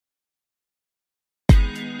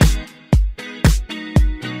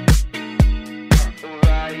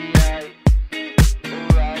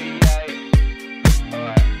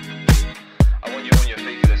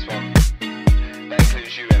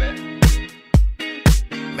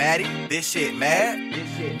Matti, this shit mad.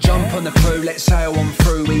 Jump on the crew, let's sail on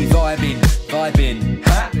through, we vibing, vibing.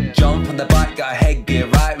 Ha! Jump on the bike, got a headgear,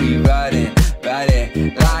 right, we riding,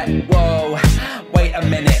 riding. Like, whoa, wait a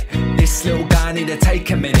minute, this little guy need to take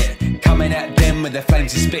a minute. Coming at them with the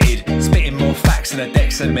flames he spitted, spitting more facts than the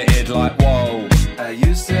decks admitted. Like, whoa. I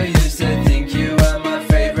used to think you were my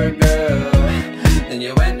favorite girl. Then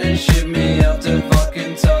you went and shipped me up to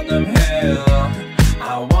fucking Tottenham Hale.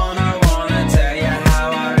 I wanna tell you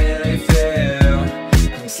how I really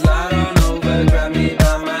feel. Come slide on over, grab me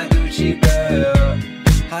by my Gucci belt.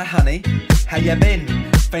 Hi honey, how you been?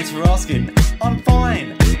 Thanks for asking, I'm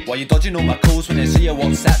fine. Why you dodging all my calls when I see your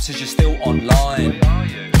WhatsApp says you're still online?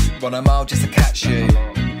 Run a mile just to catch you.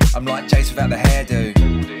 I'm like Jase without the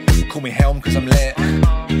hairdo. Call me Helm cause I'm lit.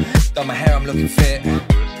 Done my hair, I'm looking fit.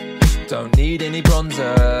 Don't need any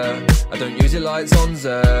bronzer, I don't use it like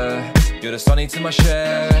Zonza. You're the Sonny to my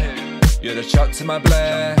Cher, you're the Chuck to my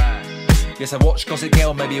Blair. Yes, I watch Gossip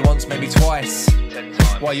Girl maybe once, maybe twice.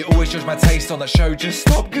 Why you always judge my taste on that show? Just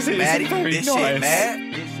stop, cause it isn't very nice. Shit,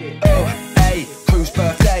 man. Oh, hey, Crewe's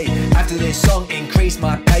birthday. After this song, increase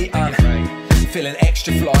my pay. Feeling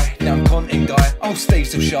extra fly, now I'm content guy. Oh, Steve's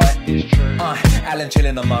still shy. Alan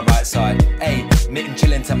chilling on my right side. Hey, Mitten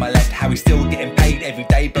chilling to my left. How we still getting paid every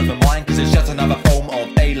day, brother mine, cause it's just another form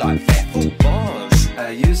of daylight theft.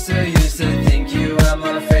 I used to think you were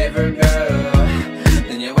my favorite girl.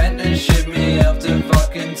 Then you went and shipped me up to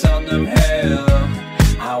fucking Tottenham Hale.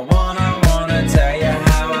 I wanna tell you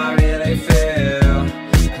how I really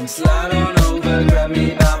feel. Come slide on over, grab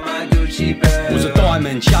me by my Gucci belt. Was a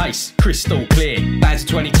diamond chase, crystal clear. Bands of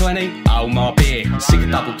 2020, oh my beer. Sick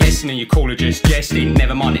of double guessing and your caller just jesting.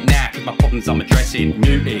 Never mind it now, cause my problems I'm addressing.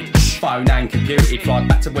 Muted, phone and computed. Fly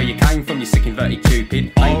back to where you came from, you sick inverted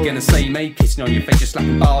cupid. Ain't gonna see me kissing on your face, just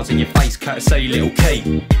slapping bars in your face, courtesy little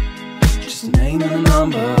key. Just a name and a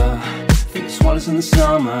number. Think the swallows in the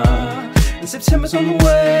summer, and September's on the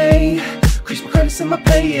way. Increase my credits and my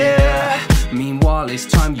pay, yeah. Meanwhile, it's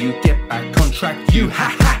time you get back on track. You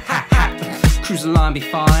ha ha ha ha. Cruise the line, be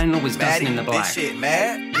fine, always dancing in the black. This shit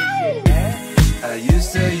mad. I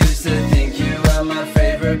used to think you were my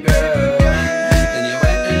favorite girl. Then you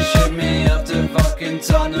went and shipped me up to fucking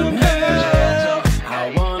Tottenham Hale.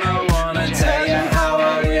 I wanna tell you how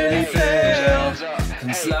I really feel.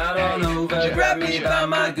 Come slide on over, grab me by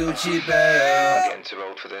my Gucci belt. I'm getting too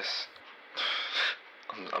old for this.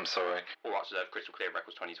 I'm sorry. All Rights Reserved, Crystal Clear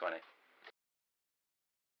Records 2020.